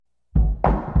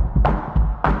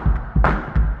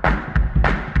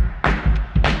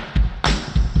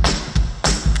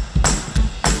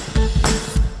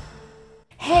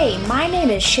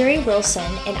name is Sherry Wilson,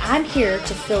 and I'm here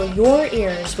to fill your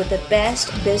ears with the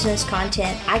best business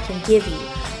content I can give you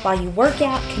while you work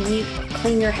out, commute, or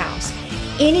clean your house.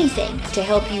 Anything to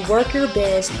help you work your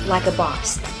biz like a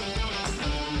boss.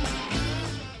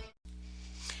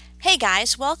 Hey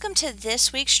guys, welcome to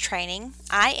this week's training.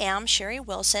 I am Sherry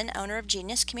Wilson, owner of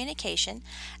Genius Communication,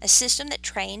 a system that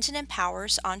trains and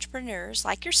empowers entrepreneurs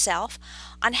like yourself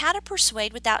on how to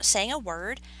persuade without saying a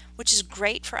word, which is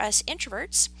great for us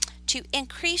introverts, to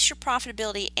increase your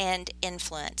profitability and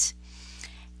influence.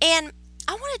 And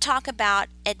I want to talk about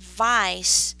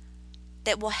advice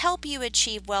that will help you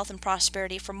achieve wealth and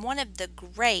prosperity from one of the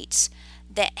greats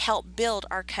that helped build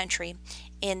our country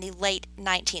in the late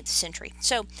 19th century.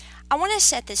 So I want to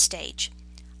set the stage.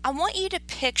 I want you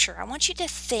to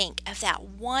think of that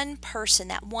one person,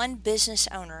 that one business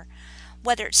owner,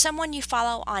 whether it's someone you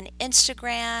follow on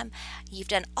Instagram, you've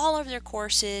done all of their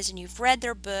courses and you've read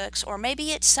their books, or maybe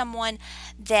it's someone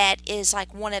that is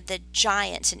like one of the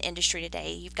giants in industry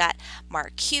today. You've got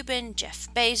Mark Cuban,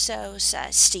 Jeff Bezos,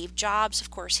 Steve Jobs. Of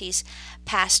course, he's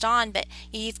passed on, but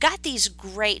you've got these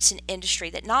greats in industry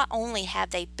that not only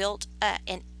have they built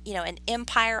an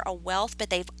empire, a wealth, but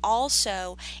they've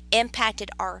also impacted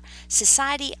our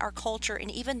society, our culture,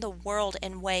 and even the world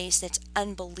in ways that's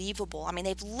unbelievable. I mean,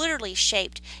 they've literally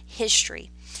shaped history.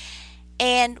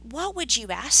 And what would you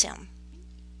ask him?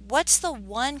 What's the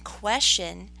one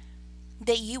question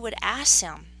that you would ask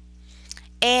him?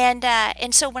 And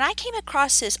so when I came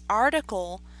across this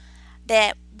article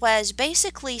that was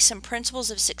basically some principles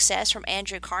of success from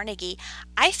Andrew Carnegie,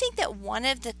 I think that one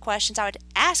of the questions I would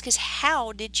ask is,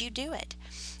 how did you do it?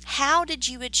 How did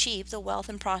you achieve the wealth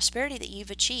and prosperity that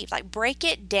you've achieved? Like, break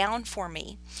it down for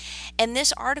me. And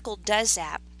this article does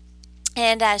that.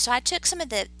 And so I took some of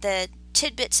the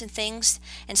tidbits and things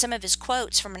and some of his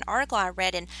quotes from an article I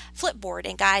read in Flipboard.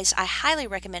 And guys, I highly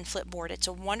recommend Flipboard. It's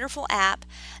a wonderful app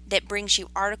that brings you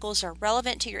articles that are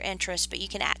relevant to your interests, but you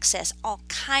can access all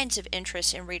kinds of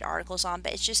interests and read articles on.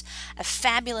 But it's just a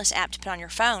fabulous app to put on your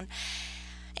phone.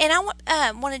 And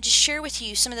I wanted to share with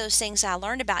you some of those things I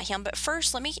learned about him. But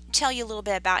first, let me tell you a little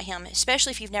bit about him,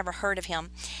 especially if you've never heard of him.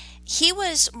 He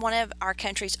was one of our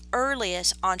country's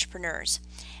earliest entrepreneurs,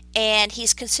 and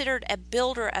he's considered a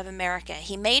builder of America.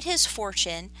 He made his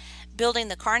fortune building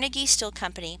the Carnegie Steel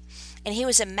Company, and he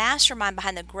was a mastermind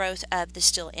behind the growth of the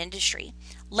steel industry.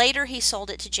 Later, he sold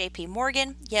it to J.P.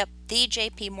 Morgan. Yep, the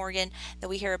J.P. Morgan that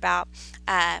we hear about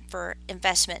for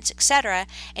investments, etc.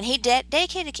 And he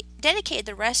dedicated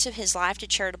the rest of his life to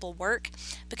charitable work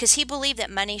because he believed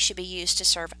that money should be used to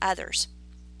serve others.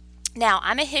 Now,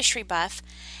 I'm a history buff,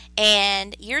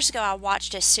 and years ago I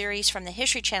watched a series from the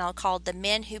History Channel called The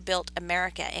Men Who Built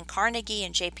America, and Carnegie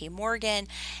and J.P. Morgan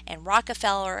and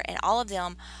Rockefeller and all of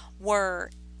them were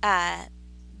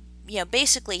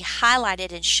basically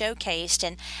highlighted and showcased.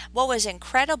 And what was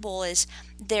incredible is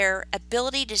their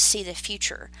ability to see the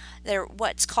future. They're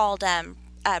what's called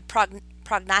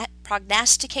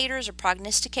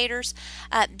prognosticators.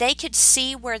 They could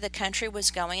see where the country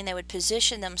was going, and they would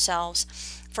position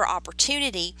themselves for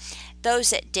opportunity.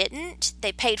 Those that didn't,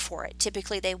 they paid for it.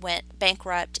 Typically, they went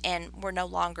bankrupt and were no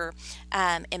longer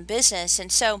in business. And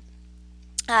so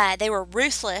they were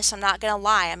ruthless. I'm not going to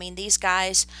lie. I mean, these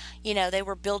guys, they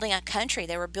were building a country.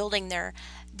 They were building their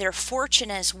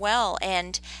fortune as well,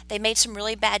 and they made some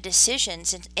really bad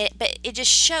decisions. But it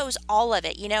just shows all of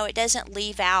it. It doesn't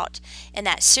leave out in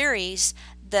that series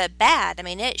the bad. I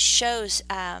mean, it shows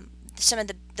some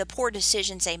of the poor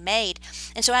decisions they made.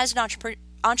 And so as an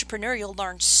entrepreneur, you'll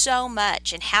learn so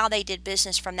much and how they did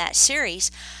business from that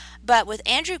series. But with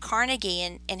Andrew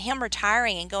Carnegie and him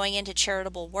retiring and going into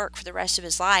charitable work for the rest of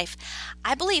his life,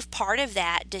 I believe part of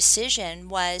that decision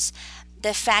was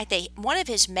the fact that one of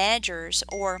his managers,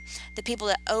 or the people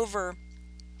that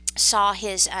oversaw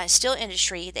his steel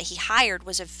industry that he hired,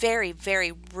 was a very,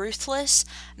 very ruthless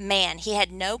man. He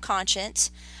had no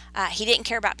conscience. He didn't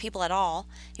care about people at all.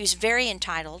 He was very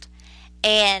entitled.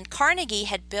 And Carnegie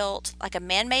had built like a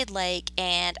man-made lake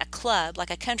and a club, like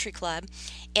a country club,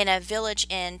 in a village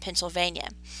in Pennsylvania.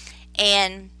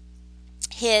 And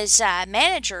his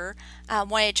manager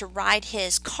wanted to ride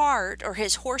his cart or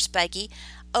his horse buggy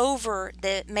over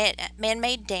the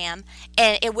man-made dam,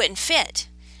 and it wouldn't fit.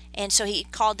 And so he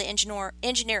called the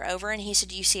engineer over, and he said,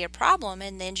 "Do you see a problem?"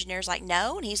 And the engineer's like,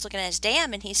 "No." And he's looking at his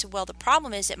dam, and he said, "Well, the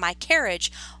problem is that my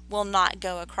carriage will not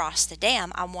go across the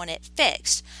dam. I want it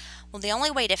fixed." Well, the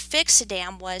only way to fix the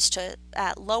dam was to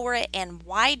lower it and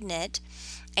widen it.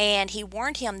 And he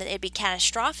warned him that it'd be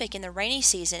catastrophic in the rainy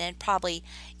season, and probably,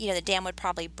 the dam would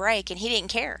probably break, and he didn't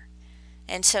care.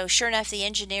 And so, sure enough, the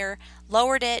engineer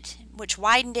lowered it, which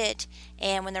widened it.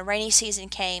 And when the rainy season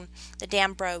came, the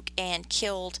dam broke and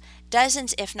killed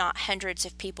dozens, if not hundreds,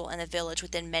 of people in the village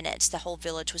within minutes. The whole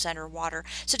village was underwater.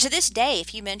 So, to this day,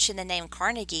 if you mention the name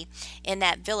Carnegie in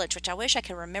that village, which I wish I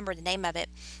could remember the name of it,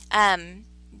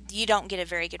 you don't get a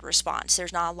very good response.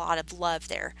 There's not a lot of love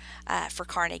there for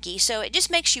Carnegie. So, it just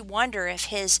makes you wonder if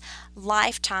his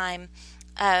lifetime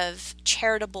of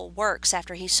charitable works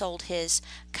after he sold his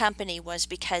company was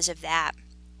because of that,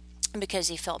 because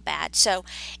he felt bad. So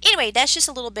anyway, that's just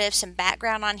a little bit of some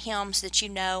background on him so that you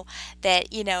know that,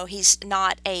 he's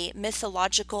not a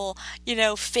mythological,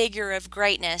 figure of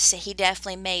greatness. He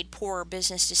definitely made poor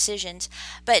business decisions.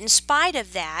 But in spite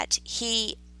of that,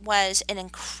 he was an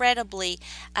incredibly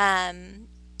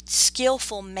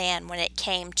skillful man when it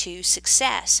came to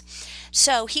success.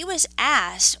 So he was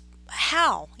asked,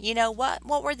 how?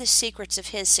 What were the secrets of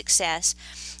his success?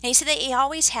 And he said that he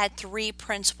always had three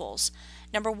principles.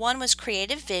 Number one was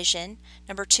creative vision.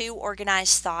 Number two,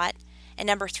 organized thought. And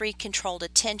number three, controlled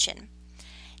attention.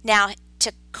 Now,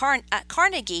 to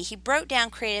Carnegie, he broke down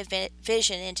creative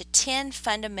vision into 10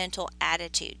 fundamental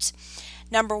attitudes.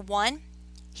 Number one,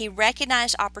 he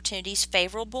recognized opportunities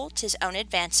favorable to his own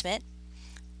advancement.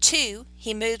 2,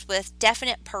 he moved with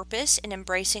definite purpose in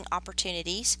embracing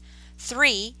opportunities.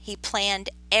 3, he planned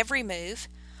every move.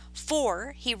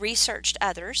 4, he researched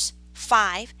others.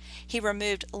 5, he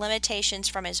removed limitations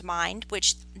from his mind,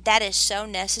 which that is so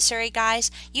necessary,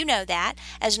 guys. You know that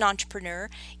as an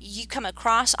entrepreneur, you come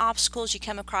across obstacles, you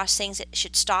come across things that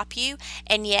should stop you,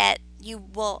 and yet you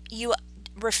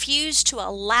refuse to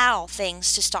allow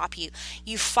things to stop you.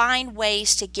 You find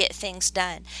ways to get things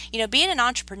done. Being an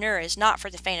entrepreneur is not for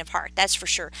the faint of heart, that's for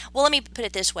sure. Well, let me put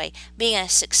it this way. Being a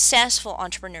successful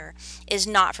entrepreneur is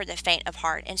not for the faint of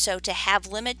heart. And so to have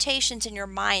limitations in your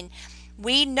mind,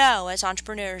 we know as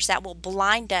entrepreneurs that will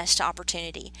blind us to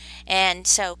opportunity. And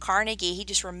so Carnegie, he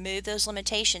just removed those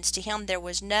limitations. To him, there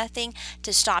was nothing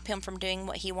to stop him from doing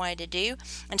what he wanted to do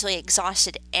until he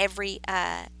exhausted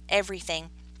everything.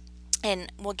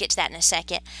 And we'll get to that in a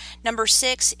second. Number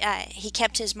 6, he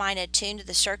kept his mind attuned to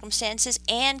the circumstances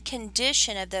and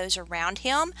condition of those around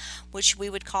him, which we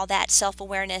would call that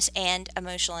self-awareness and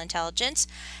emotional intelligence.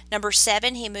 Number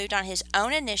 7, he moved on his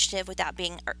own initiative without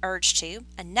being urged to.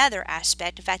 Another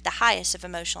aspect, in fact, the highest of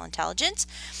emotional intelligence.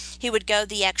 He would go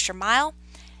the extra mile.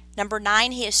 Number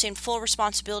 9, he assumed full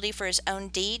responsibility for his own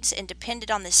deeds and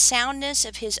depended on the soundness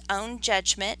of his own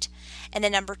judgment. And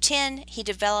then number 10, he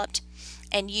developed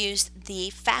and used the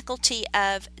faculty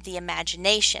of the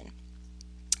imagination.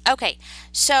 Okay,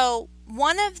 so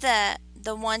one of the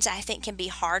ones I think can be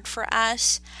hard for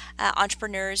us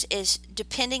entrepreneurs is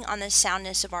depending on the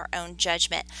soundness of our own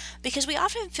judgment, because we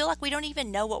often feel like we don't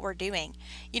even know what we're doing.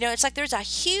 It's like there's a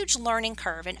huge learning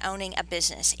curve in owning a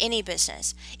business, any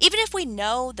business. Even if we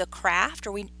know the craft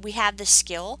or we have the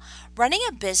skill, running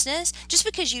a business, just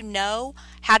because you know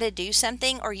how to do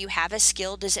something or you have a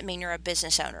skill doesn't mean you're a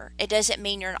business owner. It doesn't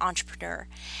mean you're an entrepreneur.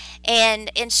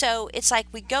 And so it's like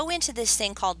we go into this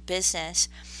thing called business,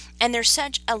 and there's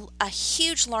such a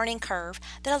huge learning curve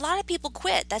that a lot of people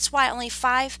quit. That's why only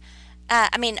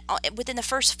within the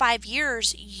first 5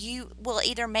 years, you will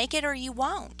either make it or you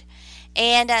won't.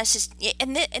 And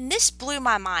this blew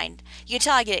my mind. You can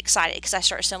tell I get excited because I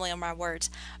start stumbling on my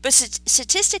words. But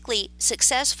statistically,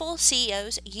 successful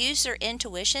CEOs use their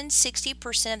intuition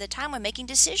 60% of the time when making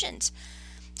decisions.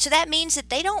 So that means that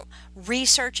they don't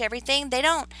research everything. They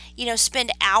don't,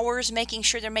 spend hours making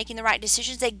sure they're making the right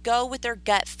decisions. They go with their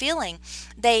gut feeling.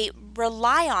 They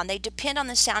depend on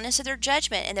the soundness of their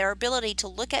judgment and their ability to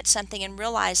look at something and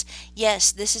realize,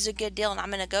 yes, this is a good deal and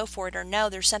I'm going to go for it, or no,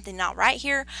 there's something not right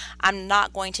here. I'm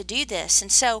not going to do this.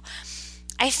 And so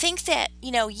I think that,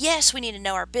 yes, we need to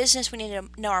know our business, we need to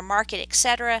know our market,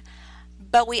 etc.,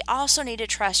 but we also need to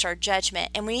trust our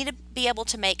judgment, and we need to be able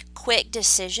to make quick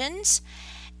decisions.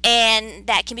 And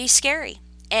that can be scary.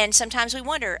 And sometimes we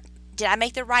wonder, did I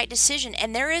make the right decision?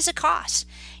 And there is a cost.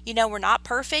 We're not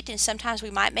perfect, and sometimes we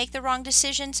might make the wrong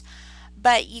decisions,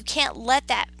 but you can't let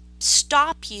that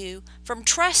stop you from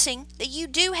trusting that you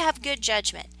do have good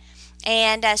judgment.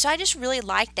 And so I just really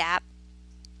like that.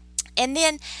 And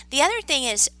then the other thing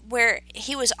is where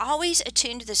he was always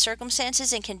attuned to the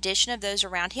circumstances and condition of those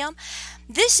around him.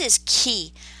 This is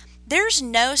key. There's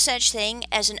no such thing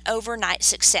as an overnight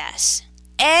success.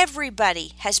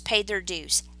 Everybody has paid their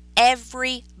dues.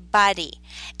 Everybody.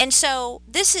 And so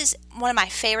this is one of my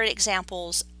favorite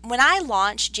examples. When I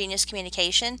launched Genius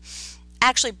Communication,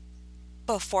 actually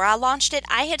before I launched it,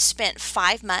 I had spent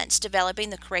 5 months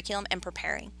developing the curriculum and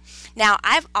preparing. Now,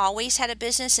 I've always had a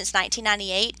business since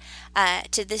 1998.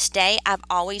 To this day, I've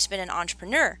always been an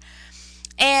entrepreneur.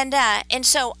 And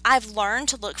so I've learned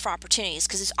to look for opportunities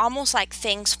because it's almost like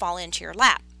things fall into your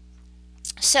lap.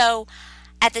 So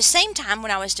at the same time,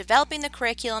 when I was developing the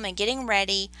curriculum and getting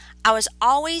ready, I was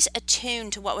always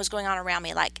attuned to what was going on around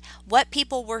me, like what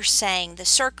people were saying, the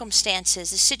circumstances,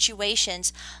 the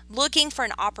situations, looking for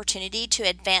an opportunity to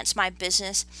advance my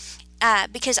business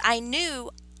because I knew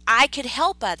I could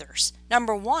help others,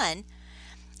 number one,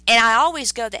 and I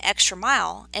always go the extra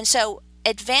mile. And so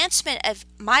advancement of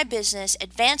my business,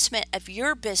 advancement of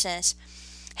your business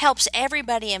helps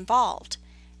everybody involved.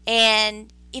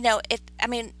 And,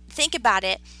 think about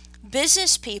it.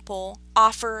 Business people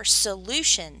offer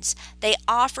solutions. They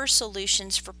offer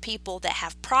solutions for people that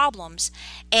have problems.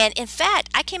 And in fact,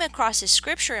 I came across a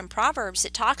scripture in Proverbs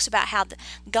that talks about how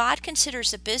God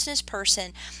considers a business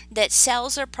person that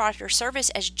sells their product or service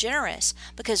as generous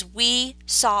because we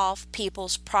solve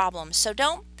people's problems. So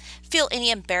don't feel any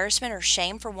embarrassment or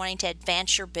shame for wanting to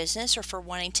advance your business or for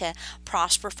wanting to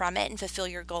prosper from it and fulfill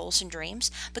your goals and dreams,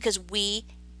 because we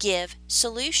give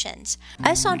solutions.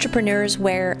 Us entrepreneurs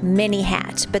wear many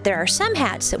hats, but there are some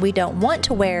hats that we don't want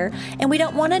to wear and we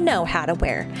don't want to know how to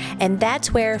wear. And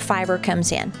that's where Fiverr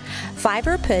comes in.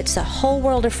 Fiverr puts the whole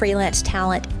world of freelance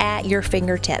talent at your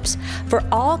fingertips for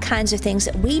all kinds of things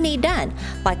that we need done,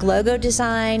 like logo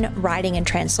design, writing and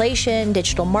translation,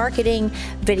 digital marketing,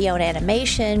 video and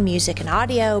animation, music and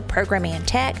audio, programming and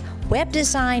tech, web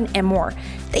design, and more.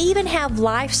 They even have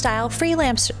lifestyle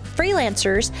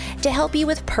freelancers to help you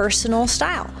with personal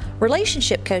style,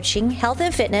 relationship coaching, health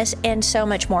and fitness, and so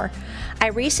much more. I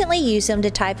recently used them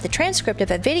to type the transcript of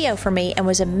a video for me and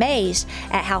was amazed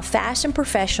at how fast and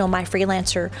professional my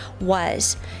freelancer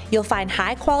was. You'll find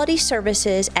high quality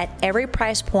services at every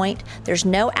price point. There's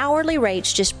no hourly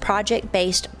rates, just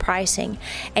project-based pricing,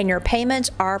 and your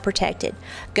payments are protected.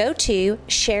 Go to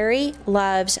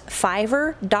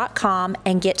SherryLovesFiverr.com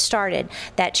and get started.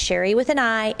 That's Sherry with an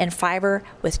I and Fiverr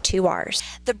with 2 R's.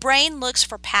 The brain looks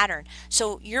for pattern.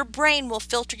 So your brain will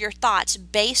filter your thoughts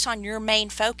based on your main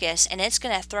focus, and it's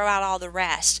going to throw out all the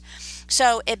rest.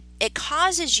 So it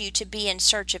causes you to be in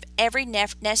search of every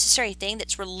necessary thing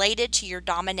that's related to your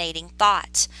dominating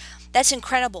thoughts. That's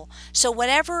incredible. So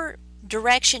whatever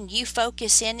direction you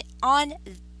focus in on,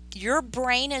 your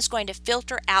brain is going to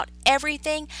filter out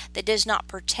everything that does not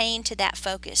pertain to that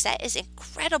focus. That is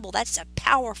incredible. That's a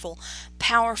powerful,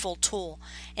 powerful tool.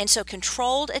 And so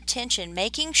controlled attention,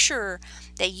 making sure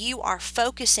that you are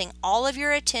focusing all of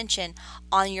your attention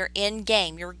on your end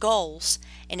game, your goals.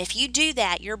 And if you do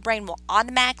that, your brain will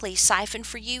automatically siphon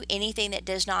for you anything that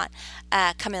does not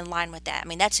come in line with that. I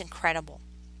mean, that's incredible.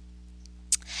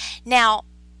 Now,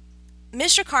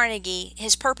 Mr. Carnegie,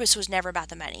 his purpose was never about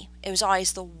the money. It was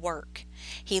always the work.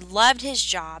 He loved his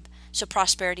job, so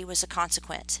prosperity was a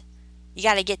consequence. You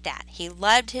got to get that. He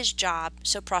loved his job,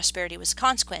 so prosperity was a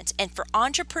consequence. And for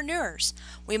entrepreneurs,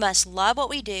 we must love what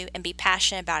we do and be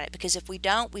passionate about it, because if we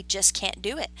don't, we just can't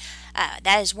do it.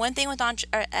 That is one thing with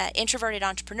introverted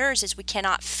entrepreneurs, is we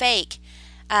cannot fake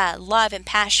love and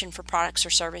passion for products or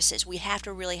services. We have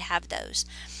to really have those.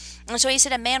 And so he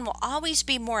said a man will always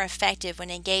be more effective when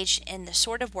engaged in the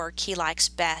sort of work he likes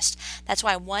best. That's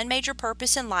why one major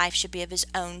purpose in life should be of his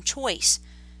own choice.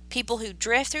 People who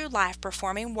drift through life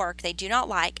performing work they do not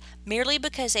like merely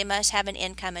because they must have an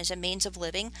income as a means of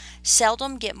living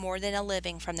seldom get more than a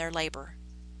living from their labor.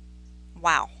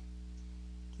 Wow.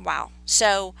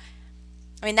 So,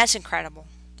 that's incredible.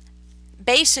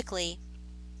 Basically,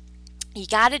 you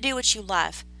got to do what you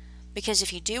love. Because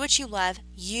if you do what you love,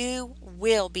 you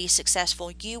will be successful.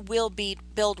 You will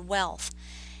build wealth.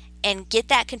 And get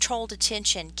that controlled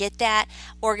attention, get that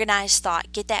organized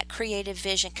thought, get that creative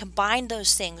vision. Combine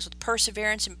those things with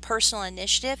perseverance and personal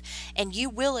initiative, and you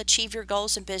will achieve your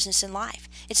goals in business and life.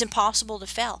 It's impossible to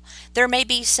fail. There may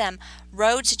be some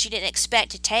roads that you didn't expect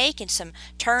to take, and some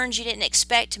turns you didn't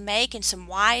expect to make, and some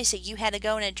whys that you had to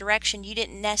go in a direction you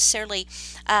didn't necessarily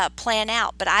plan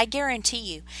out. But I guarantee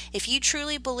you, if you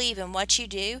truly believe in what you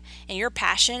do and you're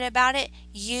passionate about it,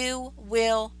 you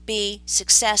will be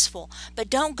successful. But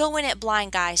don't go in it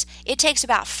blind, guys. It takes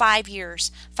about 5 years.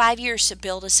 5 years to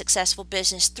build a successful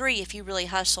business. 3 if you really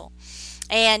hustle.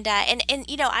 And I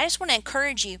just want to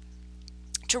encourage you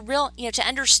to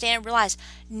understand, realize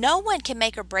no one can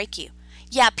make or break you.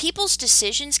 Yeah, people's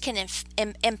decisions can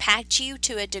impact you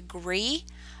to a degree,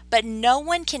 but no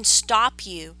one can stop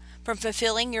you from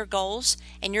fulfilling your goals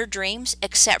and your dreams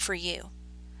except for you.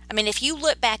 If you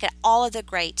look back at all of the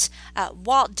greats,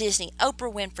 Walt Disney,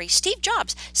 Oprah Winfrey, Steve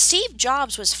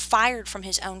Jobs was fired from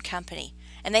his own company.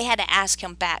 And they had to ask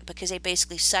him back because they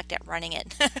basically sucked at running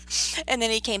it. And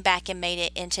then he came back and made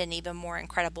it into an even more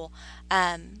incredible,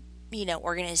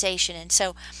 organization. And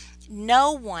so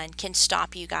no one can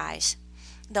stop you guys.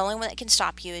 The only one that can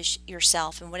stop you is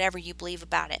yourself and whatever you believe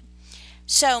about it.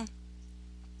 So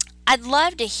I'd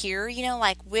love to hear,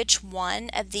 which one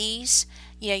of these,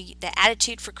 the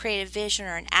attitude for creative vision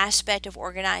or an aspect of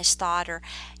organized thought or,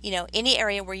 any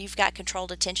area where you've got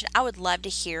controlled attention. I would love to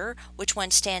hear which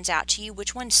one stands out to you,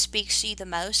 which one speaks to you the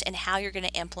most, and how you're going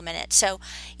to implement it. So,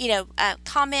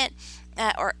 comment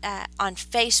or on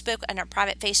Facebook, in our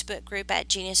private Facebook group at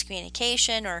Genius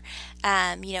Communication, or,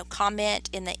 comment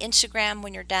in the Instagram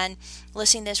when you're done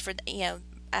listening to this for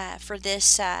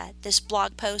this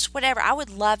blog post, whatever. I would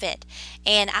love it,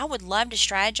 and I would love to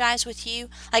strategize with you.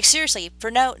 Like, seriously, for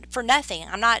nothing.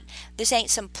 This ain't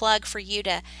some plug for you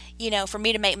to, for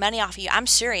me to make money off of you. I'm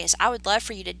serious. I would love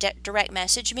for you to direct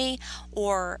message me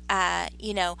or,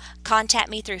 contact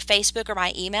me through Facebook or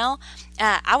my email.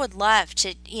 I would love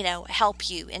to, help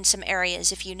you in some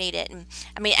areas if you need it. And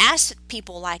ask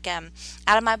people like,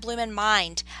 out of my blooming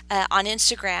mind, on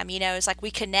Instagram, it's like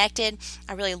we connected.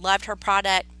 I really loved her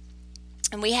product.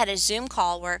 And we had a Zoom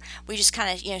call where we just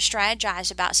kind of,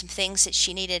 strategized about some things that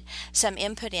she needed some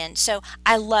input in. So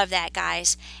I love that,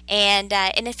 guys. And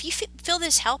if you feel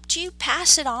this helped you,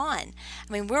 pass it on.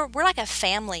 We're like a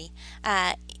family,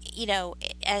 and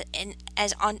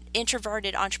as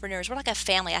introverted entrepreneurs, we're like a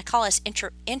family. I call us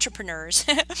entrepreneurs.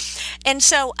 And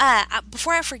so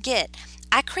before I forget,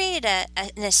 I created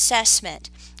an assessment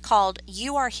called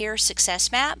You Are Here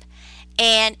Success Map.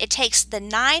 And it takes the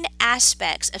 9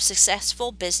 aspects of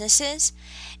successful businesses,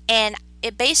 and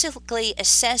it basically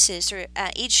assesses, or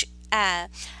each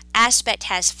aspect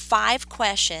has 5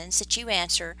 questions that you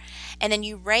answer, and then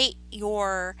you rate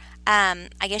your, I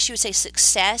guess you would say,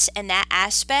 success in that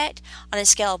aspect on a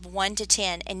scale of 1 to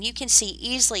 10. And you can see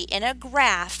easily in a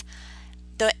graph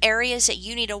the areas that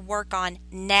you need to work on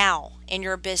now in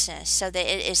your business so that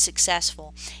it is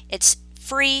successful. It's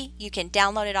free. You can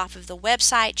download it off of the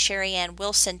website,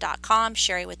 SherryAnnWilson.com,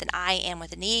 Sherry with an I, Ann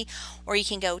with an E, or you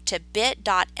can go to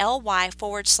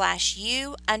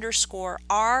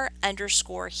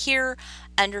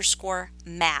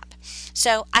bit.ly/U_R_here_map.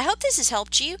 So I hope this has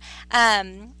helped you,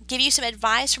 give you some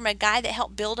advice from a guy that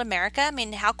helped build America.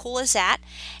 How cool is that?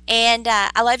 And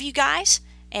I love you guys,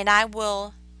 and I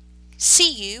will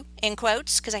see you, in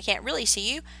quotes, because I can't really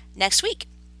see you, next week.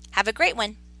 Have a great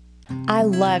one. I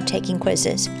love taking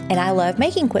quizzes, and I love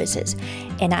making quizzes,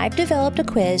 and I've developed a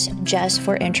quiz just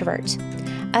for introverts.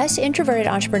 Us introverted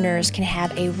entrepreneurs can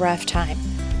have a rough time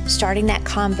starting that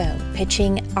convo,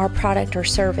 pitching our product or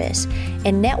service,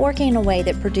 and networking in a way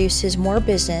that produces more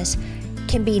business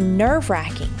can be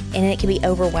nerve-wracking, and it can be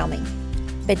overwhelming.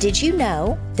 But did you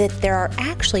know that there are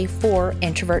actually 4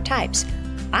 introvert types?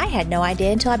 I had no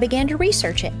idea until I began to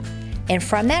research it. And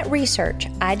from that research,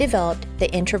 I developed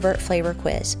the Introvert Flavor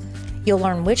Quiz. You'll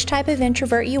learn which type of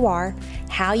introvert you are,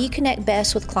 how you connect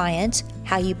best with clients,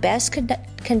 how you best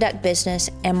conduct business,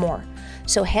 and more.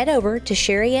 So head over to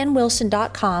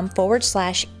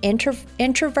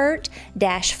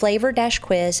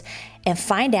SherryAnnWilson.com/introvert-flavor-quiz and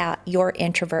find out your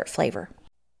introvert flavor.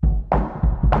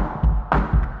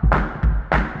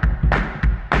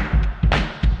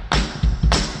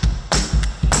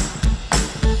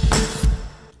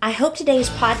 I hope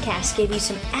today's podcast gave you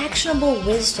some actionable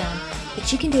wisdom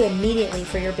that you can do immediately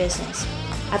for your business.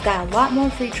 I've got a lot more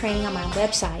free training on my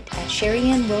website at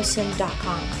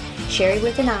SherryAnnWilson.com. Sherry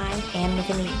with an I, Ann with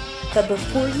an E. But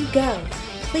before you go,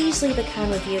 please leave a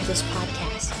kind review of this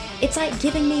podcast. It's like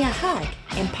giving me a hug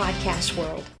in podcast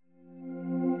world.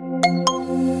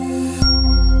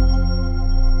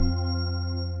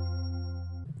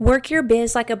 Work Your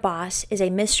Biz Like a Boss is a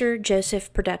Mr.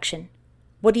 Joseph production.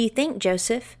 What do you think,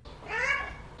 Joseph?